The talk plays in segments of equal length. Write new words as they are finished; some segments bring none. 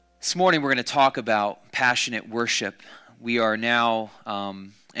This morning we're going to talk about passionate worship. We are now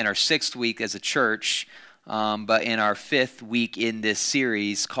in our 6th week as a church, but in our 5th week in this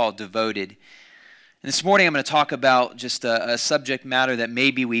series called Devoted. And this morning I'm going to talk about just a subject matter that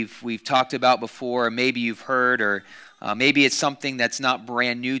maybe we've talked about before, or maybe you've heard, or maybe it's something that's not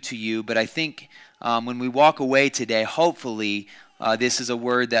brand new to you. But I think when we walk away today, hopefully this is a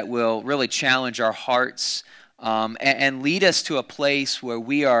word that will really challenge our hearts and lead us to a place where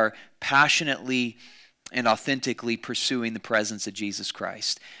we are passionately and authentically pursuing the presence of Jesus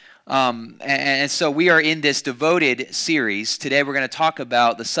Christ. And so we are in this Devoted series. Today we're going to talk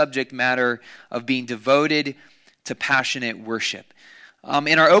about the subject matter of being devoted to passionate worship.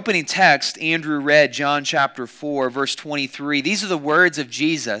 In our opening text, Andrew read John chapter 4, verse 23. These are the words of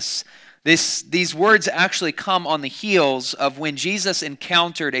Jesus. These words actually come on the heels of when Jesus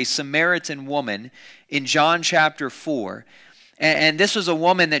encountered a Samaritan woman in John chapter 4. And this was a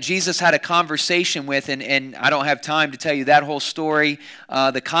woman that Jesus had a conversation with, and I don't have time to tell you that whole story.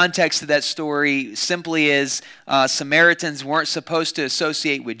 The context of that story simply is Samaritans weren't supposed to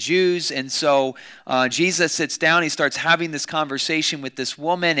associate with Jews, and so Jesus sits down, he starts having this conversation with this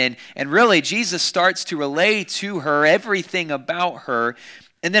woman, and really Jesus starts to relay to her everything about her.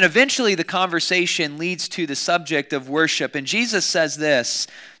 And then eventually the conversation leads to the subject of worship. And Jesus says this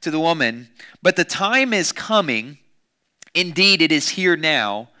to the woman, "But the time is coming, indeed it is here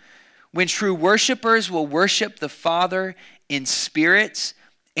now, when true worshipers will worship the Father in spirit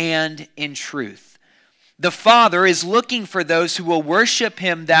and in truth." The Father is looking for those who will worship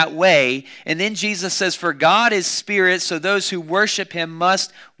Him that way. And then Jesus says, "For God is spirit, so those who worship Him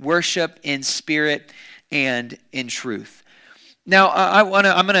must worship in spirit and in truth." Now, I'm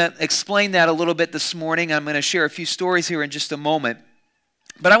going to explain that a little bit this morning. I'm going to share a few stories here in just a moment.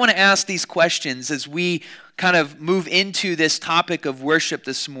 But I want to ask these questions as we kind of move into this topic of worship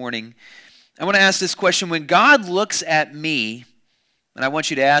this morning. I want to ask this question: when God looks at me, and I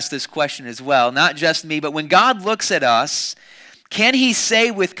want you to ask this question as well, not just me, but when God looks at us, can He say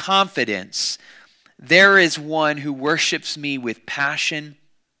with confidence, "There is one who worships me with passion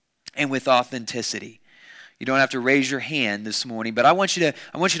and with authenticity"? You don't have to raise your hand this morning, but I want you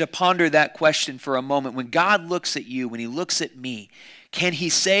to ponder that question for a moment. When God looks at you, when He looks at me, can He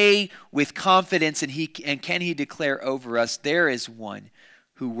say with confidence and can He declare over us, "There is one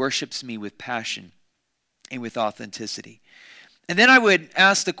who worships me with passion and with authenticity"? And then I would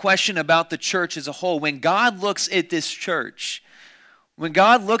ask the question about the church as a whole. When God looks at this church, when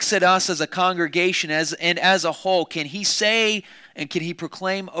God looks at us as a congregation and as a whole, can He say and can He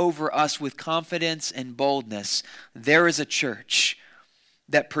proclaim over us with confidence and boldness, "There is a church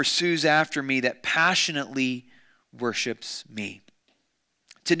that pursues after me, that passionately worships me"?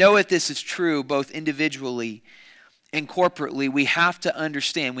 To know if this is true, both individually and corporately, we have to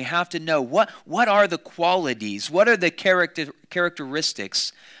understand, we have to know what are the qualities, what are the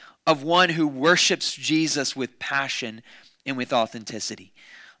characteristics of one who worships Jesus with passion and with authenticity.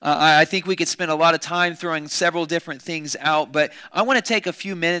 I think we could spend a lot of time throwing several different things out, but I want to take a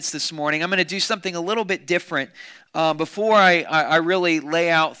few minutes this morning. I'm going to do something a little bit different before I really lay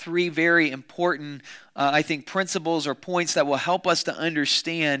out three very important, I think, principles or points that will help us to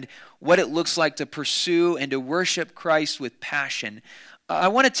understand what it looks like to pursue and to worship Christ with passion. I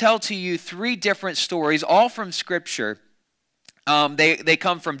want to tell to you three different stories, all from Scripture. They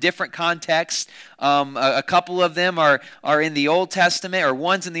come from different contexts. A couple of them are in the Old Testament, or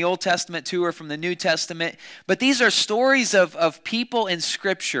one's in the Old Testament, two are from the New Testament. But these are stories of people in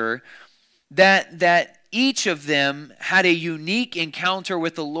Scripture that each of them had a unique encounter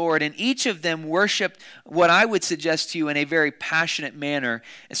with the Lord, and each of them worshiped what I would suggest to you in a very passionate manner.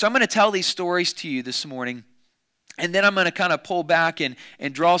 And so I'm going to tell these stories to you this morning. And then I'm going to kind of pull back and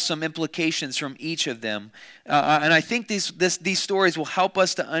draw some implications from each of them. And I think these stories will help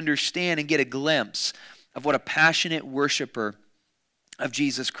us to understand and get a glimpse of what a passionate worshiper of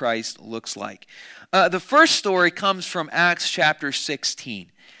Jesus Christ looks like. The first story comes from Acts chapter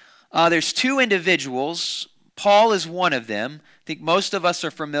 16. There's two individuals. Paul is one of them. I think most of us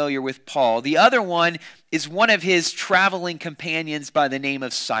are familiar with Paul. The other one is one of his traveling companions by the name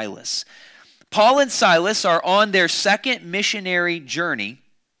of Silas. Paul and Silas are on their second missionary journey,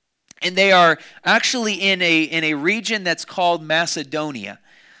 and they are actually in a region that's called Macedonia.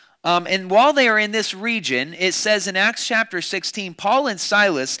 And while they are in this region, it says in Acts chapter 16, Paul and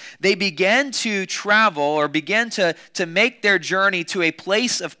Silas, they began to travel or began to make their journey to a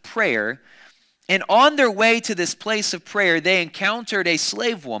place of prayer. And on their way to this place of prayer, they encountered a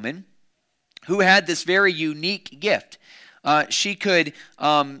slave woman who had this very unique gift. She could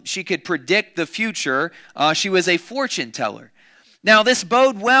predict the future. She was a fortune teller. Now, this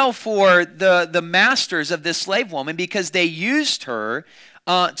bode well for the masters of this slave woman because they used her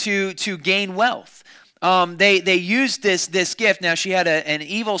to gain wealth. They used this gift. Now, she had an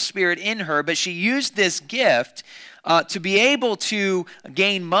evil spirit in her, but she used this gift to be able to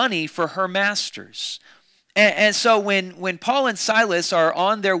gain money for her masters. And so when Paul and Silas are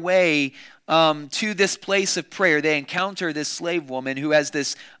on their way to this place of prayer, they encounter this slave woman who has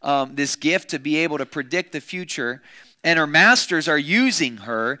this gift to be able to predict the future, and her masters are using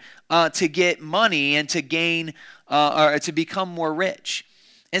her to get money and to gain or to become more rich.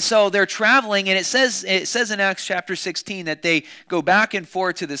 And so they're traveling, and it says in Acts chapter 16 that they go back and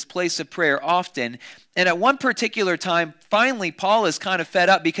forth to this place of prayer often. And at one particular time, finally, Paul is kind of fed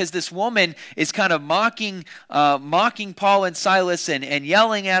up because this woman is kind of mocking Paul and Silas and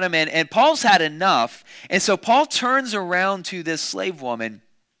yelling at him. And Paul's had enough. And so Paul turns around to this slave woman,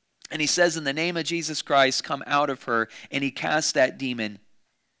 and he says, in the name of Jesus Christ, come out of her. And he casts that demon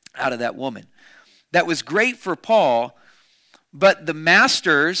out of that woman. That was great for Paul. But the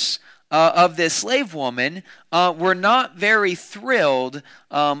masters of this slave woman were not very thrilled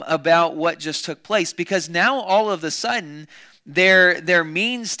about what just took place, because now all of a sudden their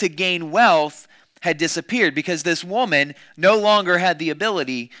means to gain wealth had disappeared, because this woman no longer had the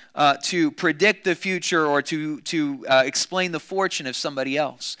ability to predict the future or to explain the fortune of somebody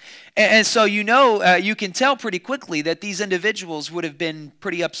else. And so you can tell pretty quickly that these individuals would have been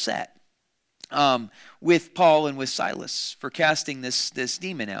pretty upset with Paul and with Silas for casting this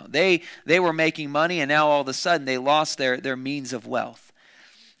demon out. They were making money, and now all of a sudden they lost their means of wealth.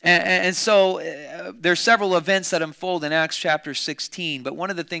 And so there's several events that unfold in Acts chapter 16, but one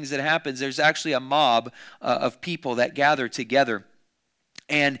of the things that happens, there's actually a mob of people that gather together.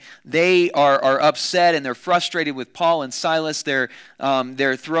 And they are upset and they're frustrated with Paul and Silas. They're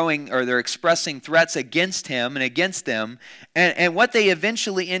expressing threats against him and against them. And what they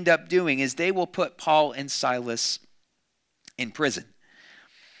eventually end up doing is they will put Paul and Silas in prison.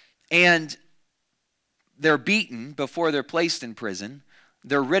 And they're beaten before they're placed in prison.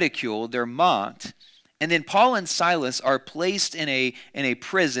 They're ridiculed. They're mocked. And then Paul and Silas are placed in a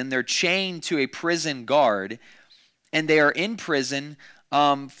prison. They're chained to a prison guard. And they are in prison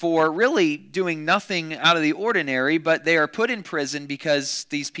for really doing nothing out of the ordinary, but they are put in prison because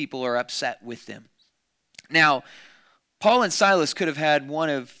these people are upset with them. Now, Paul and Silas could have had one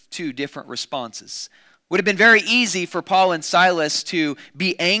of two different responses. Would have been very easy for Paul and Silas to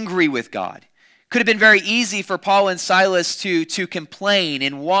be angry with God. Could have been very easy for Paul and Silas to complain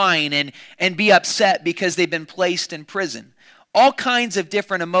and whine and be upset because they've been placed in prison. All kinds of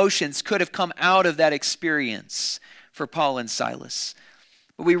different emotions could have come out of that experience for Paul and Silas.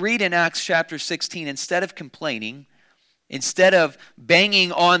 But we read in Acts chapter 16, instead of complaining, instead of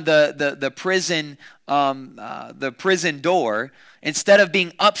banging on the prison door, instead of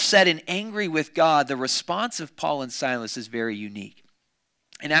being upset and angry with God, the response of Paul and Silas is very unique.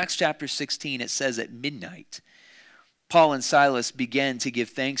 In Acts chapter 16, it says at midnight, Paul and Silas began to give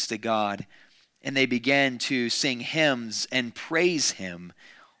thanks to God, and they began to sing hymns and praise him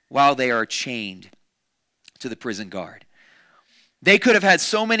while they are chained to the prison guard. They could have had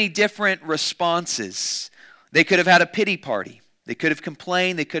so many different responses. They could have had a pity party. They could have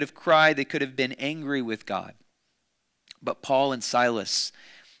complained. They could have cried. They could have been angry with God. But Paul and Silas,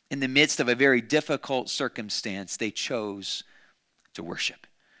 in the midst of a very difficult circumstance, they chose to worship.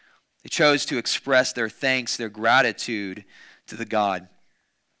 They chose to express their thanks, their gratitude to the God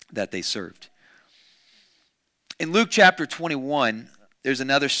that they served. In Luke chapter 21, there's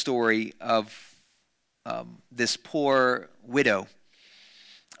another story of this poor widow.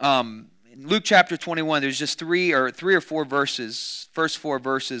 In Luke chapter 21, there's just three or four verses. First four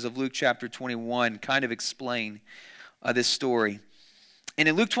verses of Luke chapter 21 kind of explain this story. And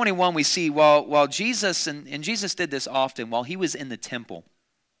in Luke 21, we see while Jesus, and Jesus did this often, while he was in the temple,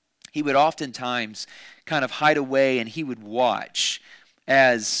 he would oftentimes kind of hide away and he would watch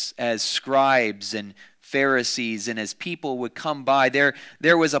as scribes and Pharisees and as people would come by.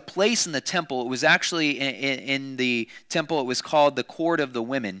 There was a place in the temple. It was actually in the temple, it was called the Court of the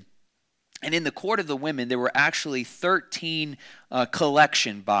Women. And in the Court of the Women, there were actually 13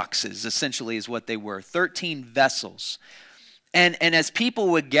 collection boxes, essentially is what they were, 13 vessels. And as people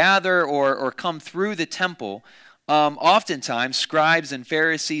would gather or come through the temple, oftentimes scribes and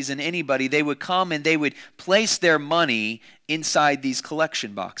Pharisees and anybody, they would come and they would place their money inside these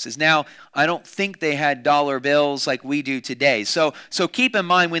collection boxes. Now, I don't think they had dollar bills like we do today. So keep in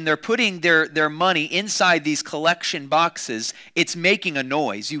mind, when they're putting their money inside these collection boxes, it's making a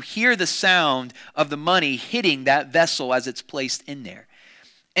noise. You hear the sound of the money hitting that vessel as it's placed in there.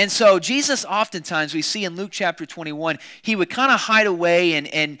 And so Jesus oftentimes, we see in Luke chapter 21, he would kind of hide away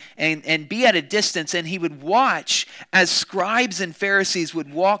and be at a distance, and he would watch as scribes and Pharisees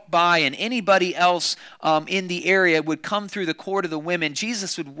would walk by, and anybody else in the area would come through the court of the women.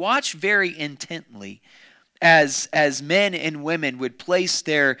 Jesus would watch very intently as men and women would place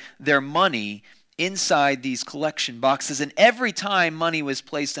their money inside these collection boxes. And every time money was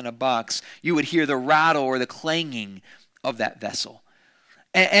placed in a box, you would hear the rattle or the clanging of that vessel.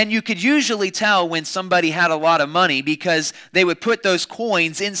 And you could usually tell when somebody had a lot of money because they would put those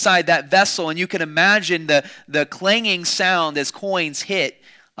coins inside that vessel, and you can imagine the clanging sound as coins hit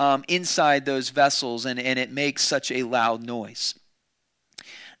inside those vessels, and it makes such a loud noise.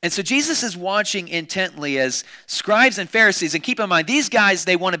 And so Jesus is watching intently as scribes and Pharisees, and keep in mind, these guys,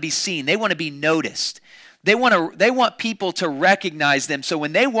 they want to be seen. They want to be noticed. They want people to recognize them. So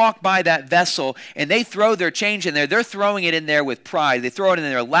when they walk by that vessel and they throw their change in there, they're throwing it in there with pride. They throw it in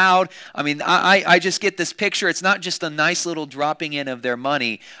there loud. I mean, I just get this picture. It's not just a nice little dropping in of their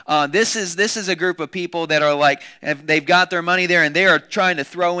money. This is a group of people that are like, they've got their money there and they are trying to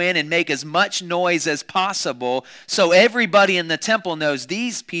throw in and make as much noise as possible so everybody in the temple knows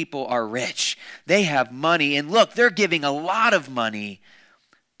these people are rich. They have money. And look, they're giving a lot of money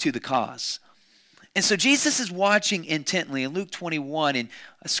to the cause. And so Jesus is watching intently in Luke 21, and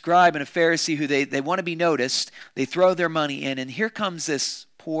a scribe and a Pharisee who they want to be noticed, they throw their money in, and here comes this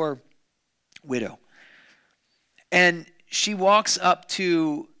poor widow. And she walks up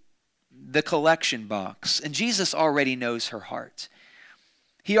to the collection box, and Jesus already knows her heart.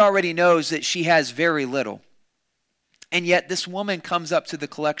 He already knows that she has very little. And yet this woman comes up to the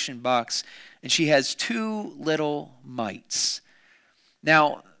collection box, and she has 2 little mites.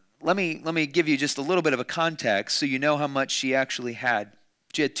 Now, let me give you just a little bit of a context so you know how much she actually had.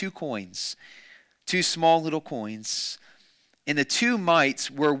 She had 2 coins, 2 small little coins, and the 2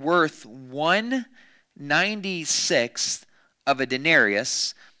 mites were worth 1/96th of a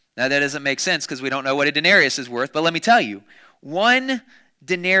denarius. Now that doesn't make sense because we don't know what a denarius is worth, but let me tell you, 1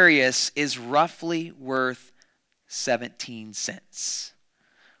 denarius is roughly worth 17 cents.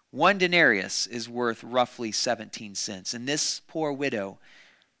 1 denarius is worth roughly 17 cents. And this poor widow,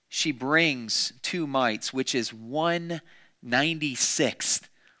 she brings 2 mites, which is 1/96th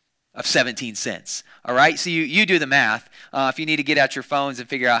of 17 cents. All right, so you do the math. If you need to get out your phones and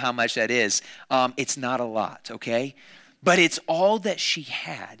figure out how much that is, it's not a lot, okay? But it's all that she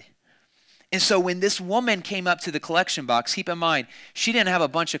had. And so when this woman came up to the collection box, keep in mind, she didn't have a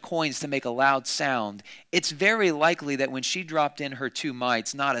bunch of coins to make a loud sound. It's very likely that when she dropped in her 2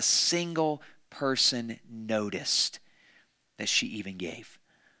 mites, not a single person noticed that she even gave.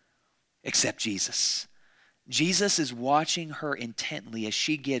 Except Jesus. Jesus is watching her intently as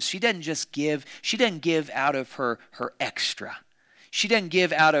she gives. She doesn't just give. She doesn't give out of her extra. She doesn't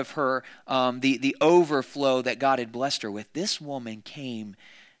give out of her the overflow that God had blessed her with. This woman came.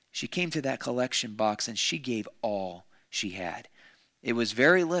 She came to that collection box and she gave all she had. It was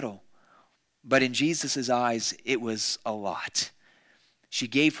very little, but in Jesus' eyes, it was a lot. She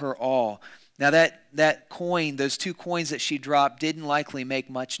gave her all. Now that coin, those 2 coins that she dropped didn't likely make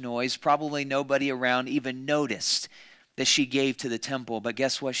much noise. Probably nobody around even noticed that she gave to the temple. But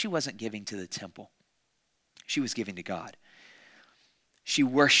guess what? She wasn't giving to the temple. She was giving to God. She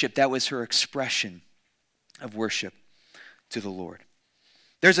worshiped. That was her expression of worship to the Lord.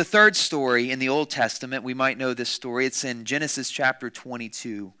 There's a third story in the Old Testament. We might know this story. It's in Genesis chapter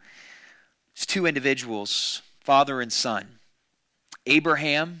 22. It's 2 individuals, father and son,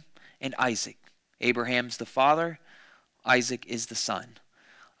 Abraham and Isaac. Abraham's the father, Isaac is the son.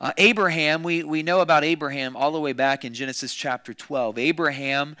 Abraham, we know about Abraham all the way back in Genesis chapter 12.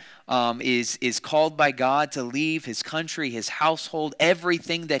 Abraham is called by God to leave his country, his household,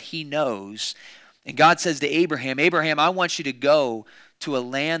 everything that he knows. And God says to Abraham, Abraham, I want you to go to a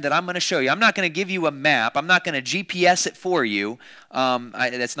land that I'm going to show you. I'm not going to give you a map. I'm not going to GPS it for you.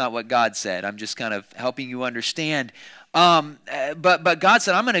 That's not what God said. I'm just kind of helping you understand. But God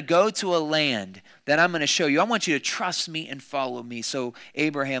said, I'm going to go to a land that I'm going to show you. I want you to trust me and follow me. So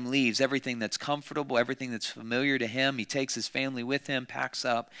Abraham leaves everything that's comfortable, everything that's familiar to him. He takes his family with him, packs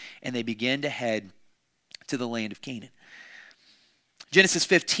up, and they begin to head to the land of Canaan. Genesis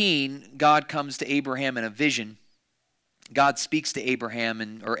 15, God comes to Abraham in a vision. God speaks to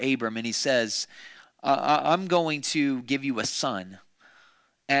Abraham or Abram, and he says, I'm going to give you a son.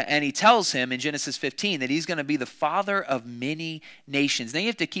 And he tells him in Genesis 15 that he's going to be the father of many nations. Now you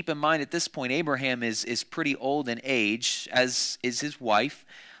have to keep in mind at this point, Abraham is pretty old in age, as is his wife,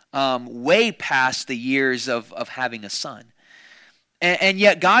 way past the years of having a son. And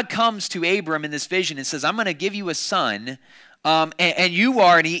yet God comes to Abram in this vision and says, I'm going to give you a son And you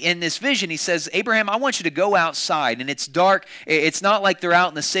are, and in this vision, he says, Abraham, I want you to go outside. And it's dark. It's not like they're out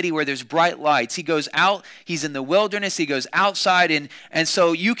in the city where there's bright lights. He goes out. He's in the wilderness. He goes outside. And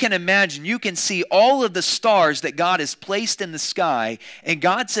so you can imagine, you can see all of the stars that God has placed in the sky. And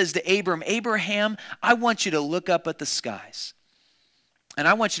God says to Abraham, I want you to look up at the skies. And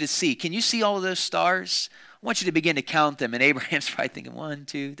I want you to see. Can you see all of those stars? I want you to begin to count them. And Abraham's probably thinking, 1,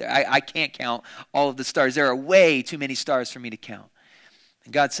 2, 3. I can't count all of the stars. There are way too many stars for me to count.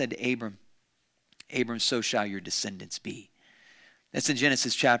 And God said to Abram, so shall your descendants be. That's in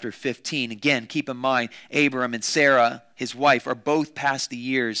Genesis chapter 15. Again, keep in mind, Abram and Sarah, his wife, are both past the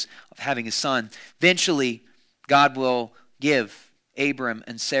years of having a son. Eventually, God will give Abram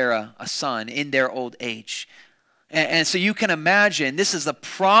and Sarah a son in their old age. And so you can imagine, this is the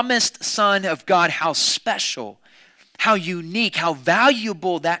promised son of God, how special, how unique, how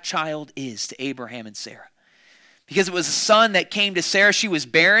valuable that child is to Abraham and Sarah. Because it was a son that came to Sarah. She was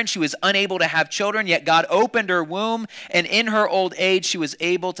barren. She was unable to have children, yet God opened her womb. And in her old age, she was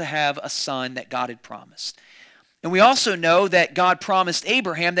able to have a son that God had promised. And we also know that God promised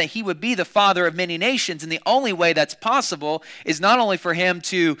Abraham that he would be the father of many nations. And the only way that's possible is not only for him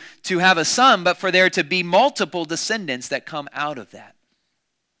to have a son, but for there to be multiple descendants that come out of that.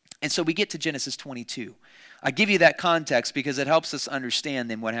 And so we get to Genesis 22. I give you that context because it helps us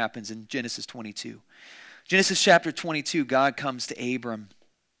understand then what happens in Genesis 22. Genesis chapter 22, God comes to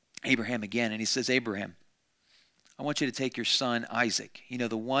Abraham again, and he says, Abraham, I want you to take your son Isaac,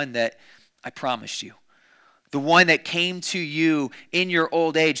 the one that I promised you. The one that came to you in your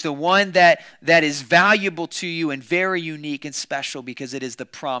old age, the one that is valuable to you and very unique and special because it is the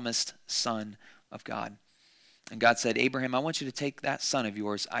promised son of God. And God said, Abraham, I want you to take that son of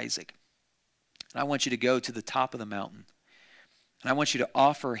yours, Isaac, and I want you to go to the top of the mountain, and I want you to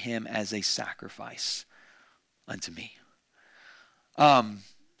offer him as a sacrifice unto me.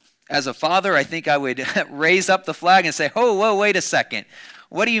 As a father, I think I would raise up the flag and say, oh, whoa, wait a second.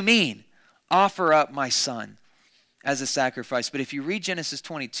 What do you mean? Offer up my son as a sacrifice. But if you read Genesis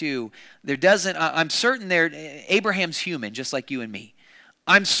 22, I'm certain Abraham's human, just like you and me.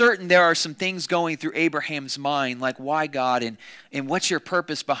 I'm certain there are some things going through Abraham's mind, like why God, and what's your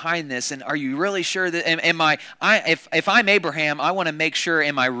purpose behind this, and are you really sure that, if I'm Abraham, I want to make sure,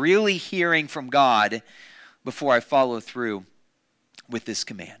 am I really hearing from God before I follow through with this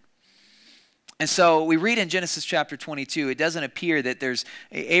command? And so we read in Genesis chapter 22, it doesn't appear that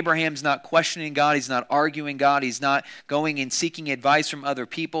Abraham's not questioning God, he's not arguing God, he's not going and seeking advice from other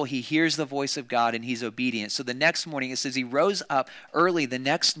people. He hears the voice of God and he's obedient. So the next morning, it says he rose up early the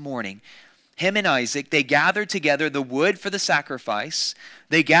next morning. Him and Isaac, they gathered together the wood for the sacrifice.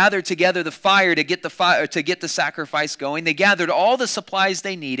 They gathered together the fire to get the sacrifice going. They gathered all the supplies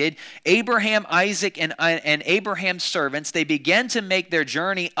they needed. Abraham, Isaac, and Abraham's servants, they began to make their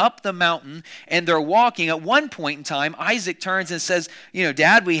journey up the mountain, and they're walking. At one point in time, Isaac turns and says,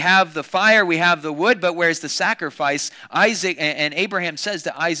 Dad, we have the fire, we have the wood, but where's the sacrifice? Isaac and Abraham says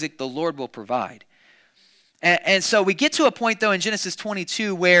to Isaac, the Lord will provide. And so we get to a point, though, in Genesis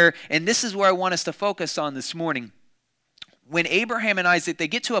 22 where, and this is where I want us to focus on this morning, when Abraham and Isaac, they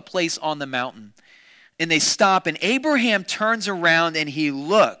get to a place on the mountain, and they stop, and Abraham turns around and he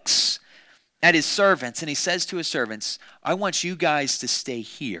looks at his servants, and he says to his servants, I want you guys to stay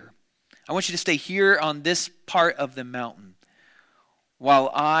here. I want you to stay here on this part of the mountain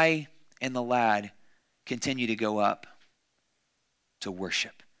while I and the lad continue to go up to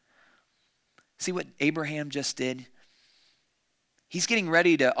worship. See what Abraham just did? He's getting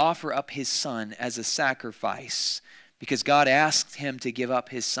ready to offer up his son as a sacrifice because God asked him to give up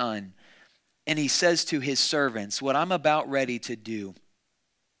his son. And he says to his servants, what I'm about ready to do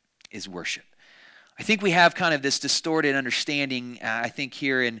is worship. I think we have kind of this distorted understanding, I think,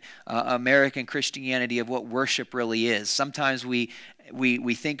 here in American Christianity of what worship really is. Sometimes we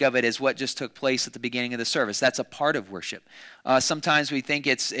think of it as what just took place at the beginning of the service. That's a part of worship. Sometimes we think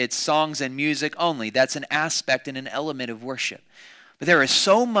it's songs and music only. That's an aspect and an element of worship. But there is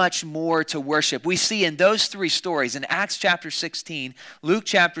so much more to worship. We see in those three stories, in Acts chapter 16, Luke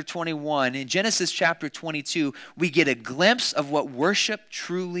chapter 21, in Genesis chapter 22, we get a glimpse of what worship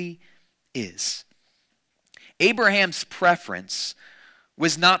truly is. Abraham's preference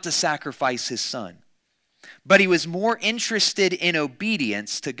was not to sacrifice his son, but he was more interested in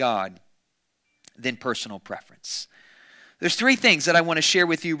obedience to God than personal preference. There's three things that I want to share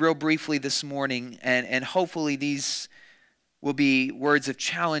with you real briefly this morning, and hopefully these will be words of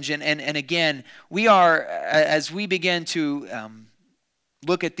challenge. And again, we are, as we begin to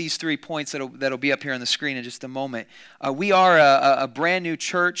look at these 3 points that'll be up here on the screen in just a moment. We are a brand new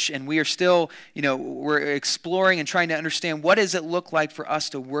church, and we are still, we're exploring and trying to understand what does it look like for us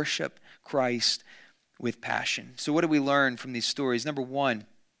to worship Christ with passion. So what do we learn from these stories? Number 1,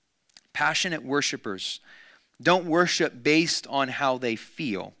 passionate worshipers don't worship based on how they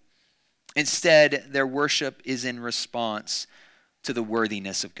feel. Instead, their worship is in response to the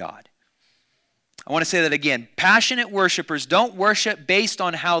worthiness of God. I want to say that again. Passionate worshipers don't worship based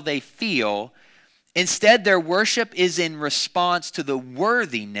on how they feel. Instead, their worship is in response to the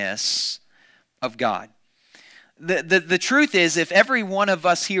worthiness of God. The truth is, if every one of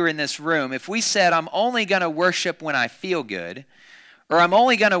us here in this room, if we said, I'm only going to worship when I feel good, or I'm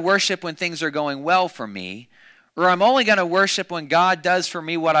only going to worship when things are going well for me, or I'm only going to worship when God does for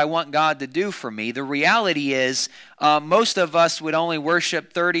me what I want God to do for me, the reality is most of us would only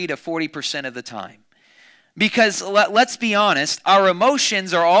worship 30 to 40% of the time. Because let's be honest, our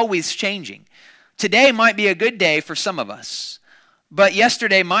emotions are always changing. Today might be a good day for some of us, but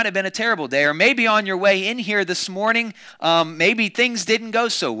yesterday might have been a terrible day. Or maybe on your way in here this morning, maybe things didn't go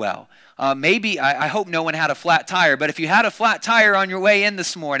so well. Maybe, I hope no one had a flat tire, but if you had a flat tire on your way in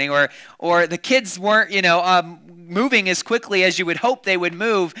this morning, or the kids weren't, moving as quickly as you would hope they would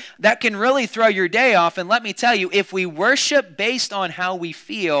move, that can really throw your day off. And let me tell you, if we worship based on how we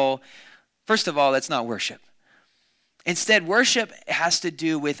feel, first of all, that's not worship. Instead, worship has to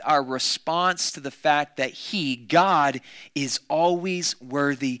do with our response to the fact that God, is always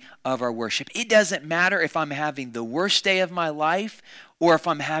worthy of our worship. It doesn't matter if I'm having the worst day of my life or if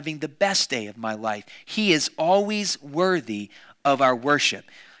I'm having the best day of my life. He is always worthy of our worship.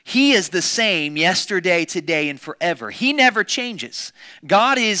 He is the same yesterday, today, and forever. He never changes.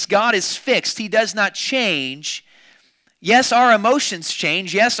 God is fixed. He does not change. Yes, our emotions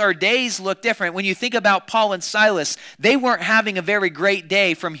change. Yes, our days look different. When you think about Paul and Silas, they weren't having a very great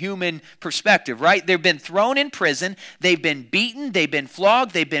day from human perspective, right? They've been thrown in prison. They've been beaten. They've been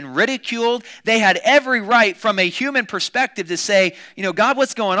flogged. They've been ridiculed. They had every right from a human perspective to say, God,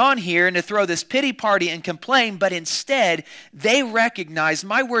 what's going on here? And to throw this pity party and complain. But instead, they recognize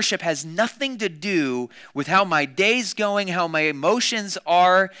my worship has nothing to do with how my day's going, how my emotions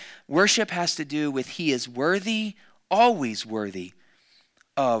are. Worship has to do with He is worthy, always worthy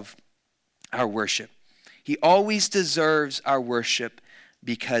of our worship. He always deserves our worship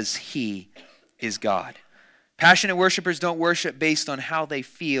because He is God. Passionate worshipers don't worship based on how they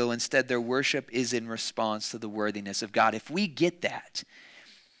feel. Instead, their worship is in response to the worthiness of God. If we get that,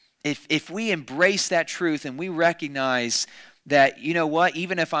 if we embrace that truth and we recognize that,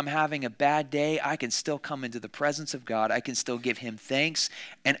 even if I'm having a bad day, I can still come into the presence of God. I can still give Him thanks.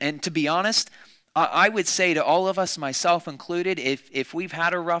 And to be honest, I would say to all of us, myself included, if we've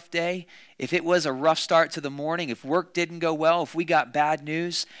had a rough day, if it was a rough start to the morning, if work didn't go well, if we got bad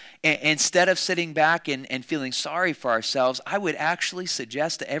news, instead of sitting back and feeling sorry for ourselves, I would actually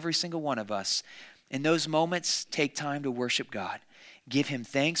suggest to every single one of us, in those moments, take time to worship God. Give Him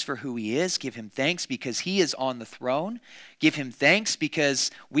thanks for who He is. Give Him thanks because He is on the throne. Give Him thanks because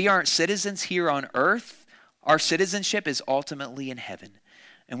we aren't citizens here on earth. Our citizenship is ultimately in heaven.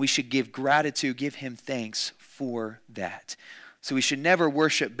 And we should give gratitude, give Him thanks for that. So we should never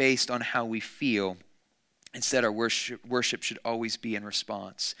worship based on how we feel. Instead, our worship should always be in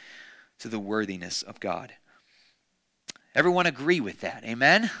response to the worthiness of God. Everyone agree with that?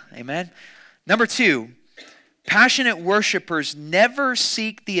 Amen? Amen? Number 2, passionate worshipers never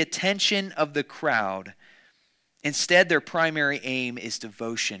seek the attention of the crowd. Instead, their primary aim is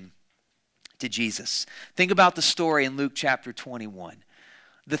devotion to Jesus. Think about the story in Luke chapter 21.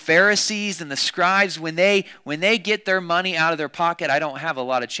 The Pharisees and the scribes, when they get their money out of their pocket, I don't have a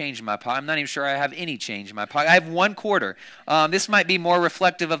lot of change in my pocket. I'm not even sure I have any change in my pocket. I have 1 quarter. This might be more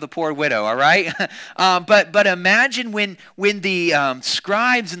reflective of the poor widow, all right? But imagine when the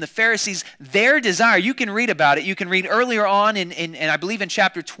scribes and the Pharisees, their desire, you can read about it. You can read earlier on in I believe in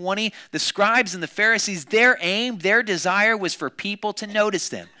chapter 20, the scribes and the Pharisees, their aim, their desire was for people to notice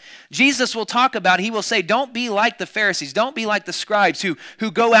them. Jesus will talk about, He will say, don't be like the Pharisees. Don't be like the scribes who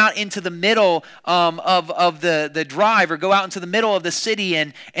go out into the middle of the drive or go out into the middle of the city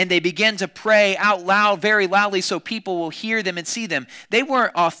and they begin to pray out loud, very loudly, so people will hear them and see them. They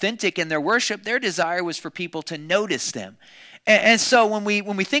weren't authentic in their worship. Their desire was for people to notice them. And so when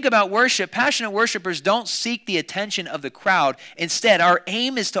we think about worship, passionate worshipers don't seek the attention of the crowd. Instead, our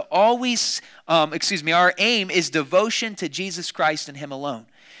aim is our aim is devotion to Jesus Christ and Him alone.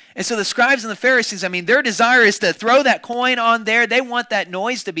 And so the scribes and the Pharisees, their desire is to throw that coin on there. They want that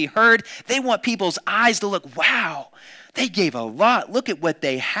noise to be heard. They want people's eyes to look, wow, they gave a lot. Look at what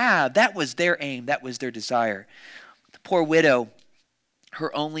they have. That was their aim. That was their desire. The poor widow,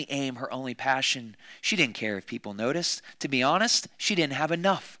 her only aim, her only passion, she didn't care if people noticed. To be honest, she didn't have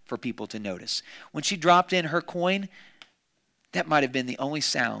enough for people to notice. When she dropped in her coin, that might have been the only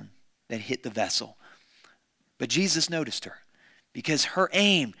sound that hit the vessel. But Jesus noticed her because her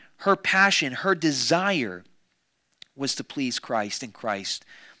aim, her passion, her desire was to please Christ and Christ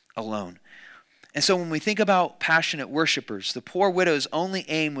alone. And so when we think about passionate worshipers, the poor widow's only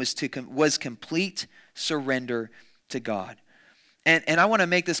aim was complete surrender to God. And I want to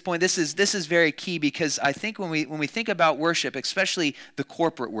make this point. This is very key because I think when we think about worship, especially the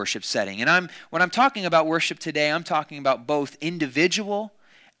corporate worship setting, and when I'm talking about worship today, I'm talking about both individual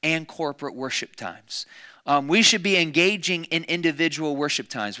and corporate worship times. We should be engaging in individual worship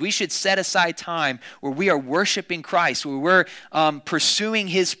times. We should set aside time where we are worshiping Christ, where we're pursuing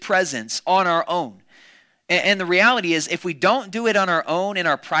His presence on our own. And the reality is, if we don't do it on our own in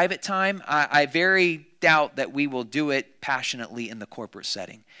our private time, I very doubt that we will do it passionately in the corporate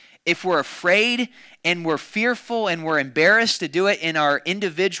setting. If we're afraid and we're fearful and we're embarrassed to do it in our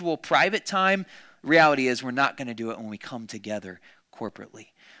individual private time, the reality is we're not going to do it when we come together corporately.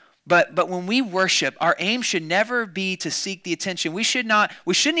 But when we worship, our aim should never be to seek the attention. We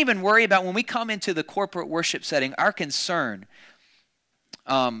shouldn't even worry about when we come into the corporate worship setting, our concern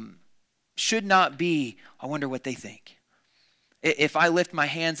should not be, I wonder what they think. If I lift my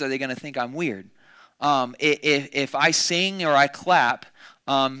hands, are they going to think I'm weird? If I sing or I clap,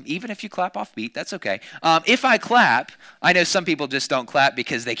 even if you clap off beat, that's okay. If I clap, I know some people just don't clap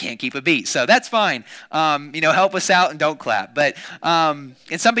because they can't keep a beat, so that's fine. Help us out and don't clap. But and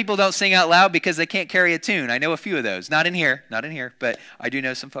some people don't sing out loud because they can't carry a tune. I know a few of those. Not in here, but I do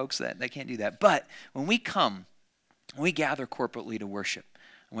know some folks that they can't do that. But when we gather corporately to worship,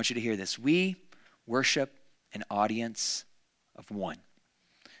 I want you to hear this. We worship an audience of one.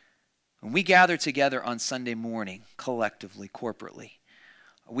 When we gather together on Sunday morning, collectively, corporately,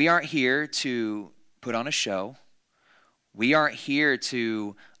 we aren't here to put on a show. We aren't here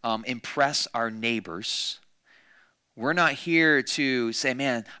to impress our neighbors. We're not here to say,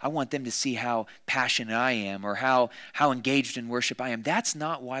 man, I want them to see how passionate I am or how engaged in worship I am. That's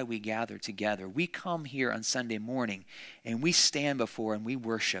not why we gather together. We come here on Sunday morning and we stand before and we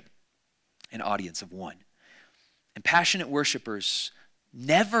worship an audience of one. And passionate worshipers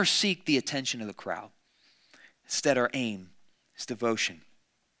never seek the attention of the crowd. Instead, our aim is devotion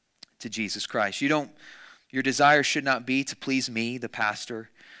to Jesus Christ. Your desire should not be to please me, the pastor,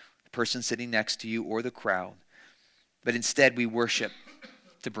 the person sitting next to you, or the crowd. But instead, we worship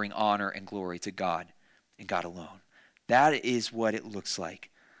to bring honor and glory to God and God alone. That is what it looks like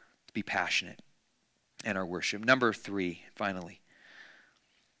to be passionate in our worship. Number 3, finally.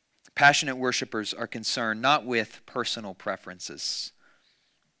 Passionate worshipers are concerned not with personal preferences.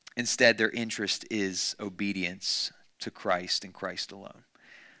 Instead, their interest is obedience to Christ and Christ alone.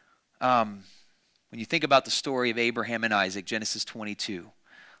 When you think about the story of Abraham and Isaac, Genesis 22,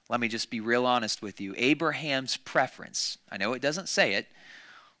 let me just be real honest with you. Abraham's preference, I know it doesn't say it,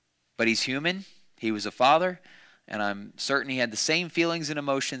 but he's human. He was a father, and I'm certain he had the same feelings and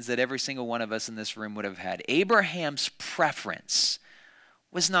emotions that every single one of us in this room would have had. Abraham's preference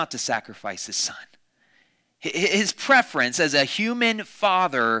was not to sacrifice his son. His preference as a human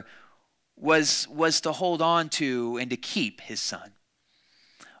father was to hold on to and to keep his son.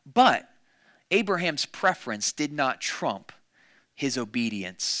 But Abraham's preference did not trump his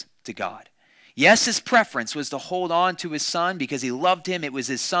obedience to God. Yes, his preference was to hold on to his son because he loved him. It was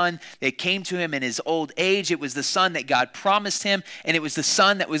his son that came to him in his old age. It was the son that God promised him, and it was the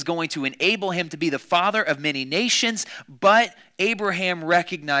son that was going to enable him to be the father of many nations. But Abraham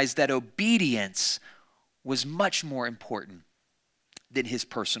recognized that obedience was much more important than his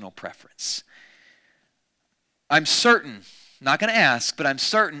personal preference. I'm certain, not going to ask, but I'm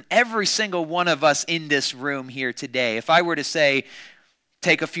certain every single one of us in this room here today, if I were to say,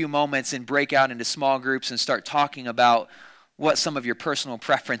 take a few moments and break out into small groups and start talking about what some of your personal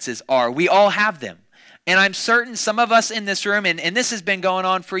preferences are, we all have them. And I'm certain some of us in this room, and this has been going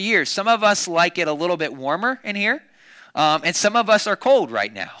on for years, some of us like it a little bit warmer in here, and some of us are cold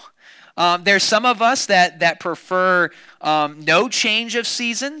right now. There's some of us that prefer no change of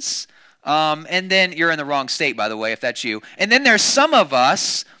seasons. And then you're in the wrong state, by the way, if that's you. And then there's some of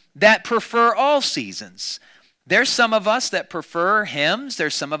us that prefer all seasons. There's some of us that prefer hymns.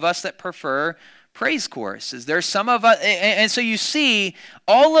 There's some of us that prefer praise choruses. There's some of us, and so you see,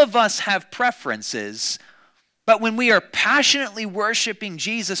 all of us have preferences. But when we are passionately worshiping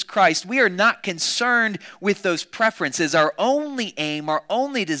Jesus Christ, we are not concerned with those preferences. Our only aim, our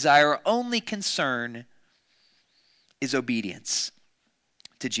only desire, our only concern is obedience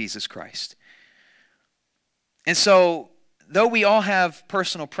to Jesus Christ. And so though we all have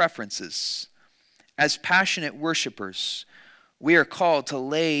personal preferences, as passionate worshipers, we are called to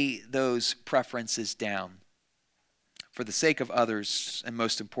lay those preferences down for the sake of others, and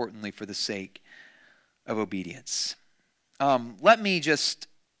most importantly, for the sake of obedience. Let me just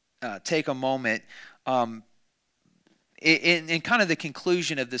take a moment. In kind of the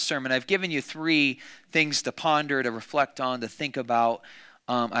conclusion of this sermon, I've given you 3 things to ponder, to reflect on, to think about.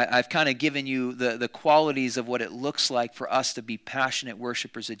 I've kind of given you the qualities of what it looks like for us to be passionate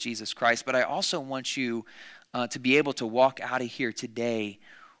worshipers of Jesus Christ. But I also want you to be able to walk out of here today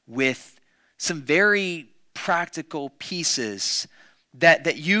with some very practical pieces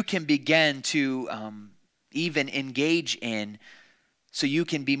that you can begin to even engage in, so you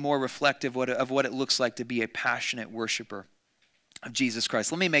can be more reflective of what it looks like to be a passionate worshiper of Jesus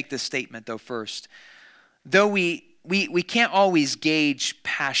Christ. Let me make this statement, though, first. Though we can't always gauge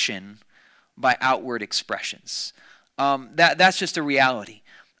passion by outward expressions. That's just a reality.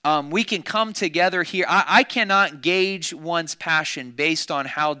 We can come together here. I cannot gauge one's passion based on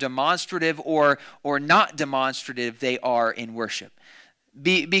how demonstrative or not demonstrative they are in worship.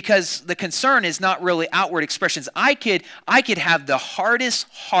 Because the concern is not really outward expressions. I could have the hardest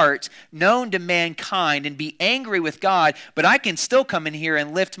heart known to mankind and be angry with God, but I can still come in here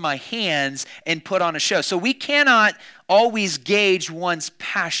and lift my hands and put on a show. So we cannot always gauge one's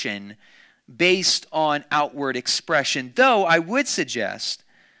passion based on outward expression. Though I would suggest,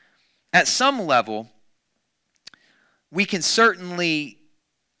 at some level, we can certainly,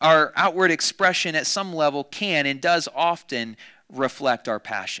 our outward expression at some level can and does often reflect our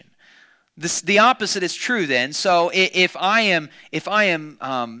passion. The opposite is true then. So if I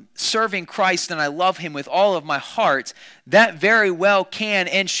am serving Christ and I love Him with all of my heart, that very well can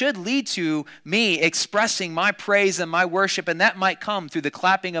and should lead to me expressing my praise and my worship, and that might come through the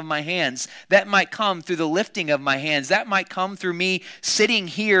clapping of my hands. That might come through the lifting of my hands. That might come through me sitting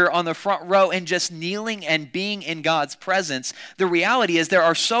here on the front row and just kneeling and being in God's presence. The reality is there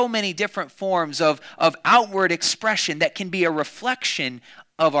are so many different forms of outward expression that can be a reflection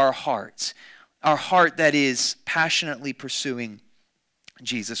of our heart that is passionately pursuing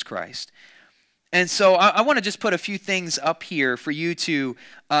Jesus Christ. And so I want to just put a few things up here for you to,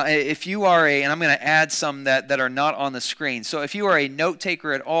 if you are and I'm going to add some that are not on the screen. So if you are a note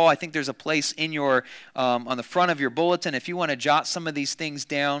taker at all, I think there's a place in your, on the front of your bulletin. If you want to jot some of these things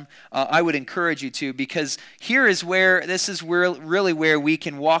down, I would encourage you to, because this is really where we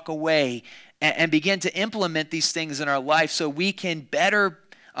can walk away and begin to implement these things in our life so we can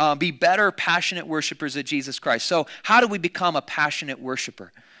be better passionate worshipers of Jesus Christ. So how do we become a passionate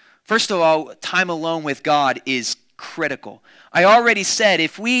worshiper? First of all, time alone with God is critical. I already said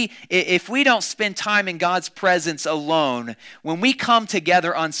if we don't spend time in God's presence alone, when we come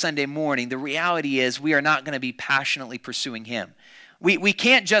together on Sunday morning, the reality is we are not going to be passionately pursuing Him. We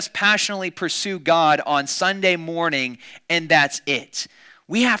can't just passionately pursue God on Sunday morning and that's it.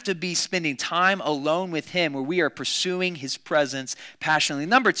 We have to be spending time alone with Him where we are pursuing His presence passionately.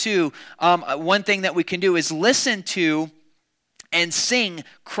 Number 2, one thing that we can do is listen to and sing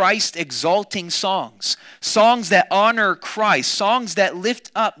Christ-exalting songs. Songs that honor Christ. Songs that lift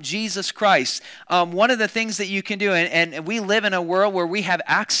up Jesus Christ. One of the things that you can do, and we live in a world where we have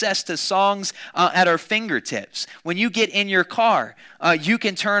access to songs at our fingertips. When you get in your car, you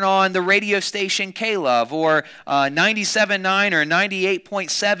can turn on the radio station K-Love or 97.9 or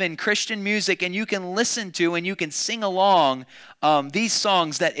 98.7 Christian music, and you can listen to and you can sing along these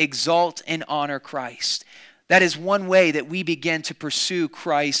songs that exalt and honor Christ. That is one way that we begin to pursue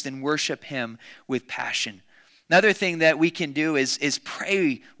Christ and worship Him with passion. Another thing that we can do is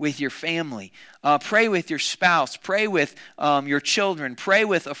pray with your family. Pray with your spouse. Pray with your children. Pray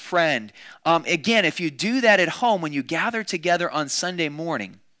with a friend. Again, if you do that at home, when you gather together on Sunday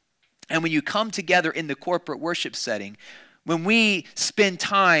morning, and when you come together in the corporate worship setting, when we spend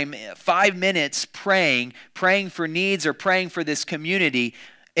time, 5 minutes praying for needs or praying for this community,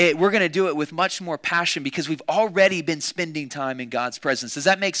 we're going to do it with much more passion because we've already been spending time in God's presence. Does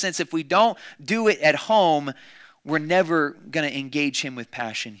that make sense? If we don't do it at home, we're never going to engage Him with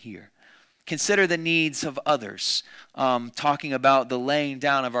passion here. Consider the needs of others, talking about the laying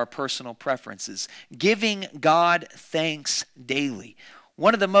down of our personal preferences. Giving God thanks daily.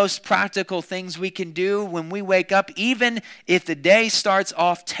 One of the most practical things we can do when we wake up, even if the day starts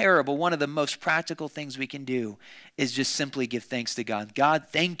off terrible, one of the most practical things we can do is just simply give thanks to God. God,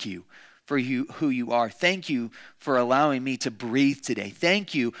 thank you for who you are. Thank you for allowing me to breathe today.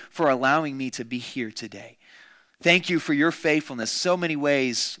 Thank you for allowing me to be here today. Thank you for your faithfulness. So many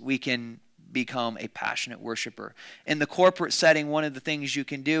ways we can become a passionate worshiper. In the corporate setting, one of the things you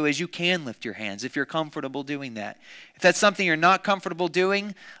can do is you can lift your hands if you're comfortable doing that. If that's something you're not comfortable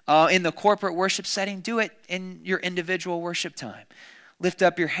doing in the corporate worship setting, do it in your individual worship time. Lift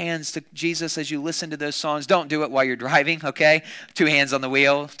up your hands to Jesus as you listen to those songs. Don't do it while you're driving, okay? 2 hands on the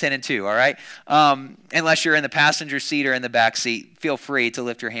wheel, 10 and 2, all right? Unless you're in the passenger seat or in the back seat, feel free to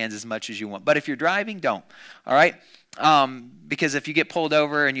lift your hands as much as you want. But if you're driving, don't, all right? Because if you get pulled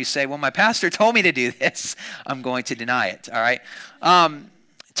over and you say, well, my pastor told me to do this, I'm going to deny it, all right?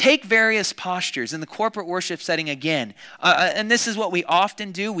 Take various postures in the corporate worship setting again. And this is what we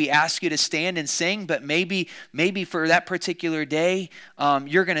often do. We ask you to stand and sing, but maybe for that particular day,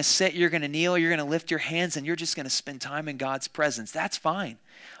 you're going to sit, you're going to kneel, you're going to lift your hands, and you're just going to spend time in God's presence. That's fine.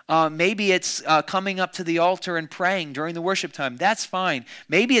 Maybe it's coming up to the altar and praying during the worship time. That's fine.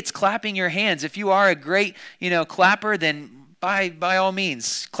 Maybe it's clapping your hands. If you are a great, clapper, then by all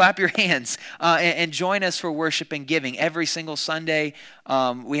means, clap your hands and join us for worship and giving. Every single Sunday,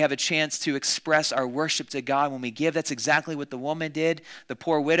 we have a chance to express our worship to God when we give. That's exactly what the woman did, the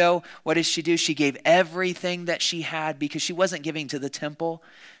poor widow. What did she do? She gave everything that she had because she wasn't giving to the temple.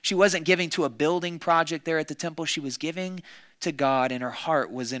 She wasn't giving to a building project there at the temple. She was giving to God, and her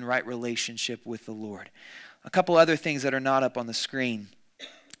heart was in right relationship with the Lord. A couple other things that are not up on the screen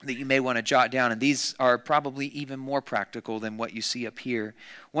that you may want to jot down, and these are probably even more practical than what you see up here.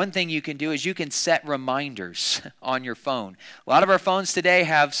 One thing you can do is you can set reminders on your phone. A lot of our phones today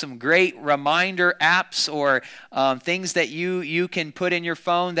have some great reminder apps or things that you can put in your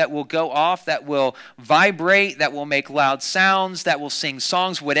phone that will go off, that will vibrate, that will make loud sounds, that will sing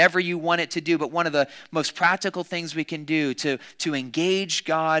songs, whatever you want it to do. But one of the most practical things we can do to engage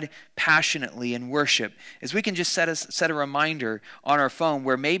God passionately in worship is we can just set a reminder on our phone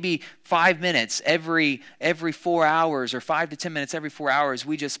where maybe 5 minutes every 4 hours or 5 to 10 minutes every 4 hours,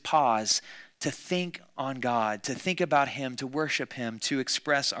 we just pause to think on God, to think about Him, to worship Him, to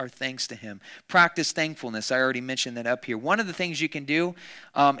express our thanks to Him. Practice thankfulness. I already mentioned that up here. One of the things you can do,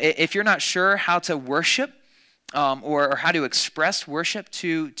 if you're not sure how to worship or how to express worship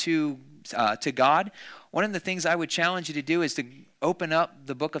to God, one of the things I would challenge you to do is to open up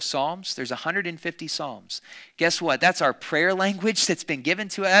the book of Psalms. There's 150 Psalms. Guess what? That's our prayer language that's been given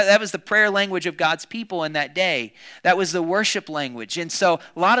to us. That was the prayer language of God's people in that day. That was the worship language. And so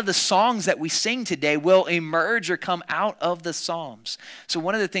a lot of the songs that we sing today will emerge or come out of the Psalms. So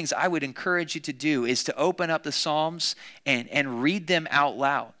one of the things I would encourage you to do is to open up the Psalms and read them out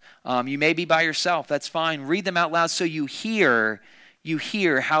loud. You may be by yourself. That's fine. Read them out loud so you hear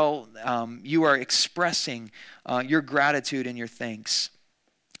how you are expressing your gratitude and your thanks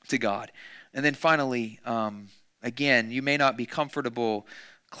to God. And then finally, again, you may not be comfortable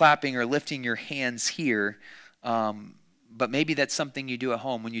clapping or lifting your hands here, but maybe that's something you do at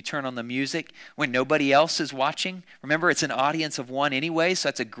home when you turn on the music, when nobody else is watching. Remember, it's an audience of one anyway, so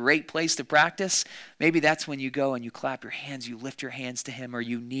that's a great place to practice. Maybe that's when you go and you clap your hands, you lift your hands to Him, or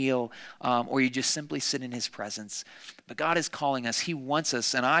you kneel, or you just simply sit in His presence. But God is calling us. He wants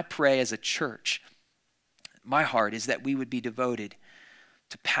us, and I pray as a church, my heart is that we would be devoted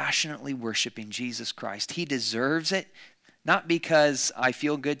to passionately worshiping Jesus Christ. He deserves it. Not because I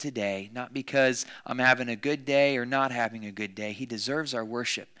feel good today, not because I'm having a good day or not having a good day. He deserves our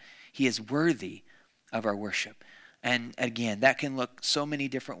worship. He is worthy of our worship. And again, that can look so many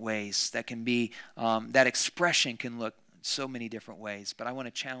different ways. That can be, that expression can look so many different ways. But I want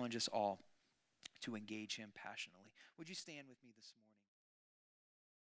to challenge us all to engage Him passionately. Would you stand with me this morning?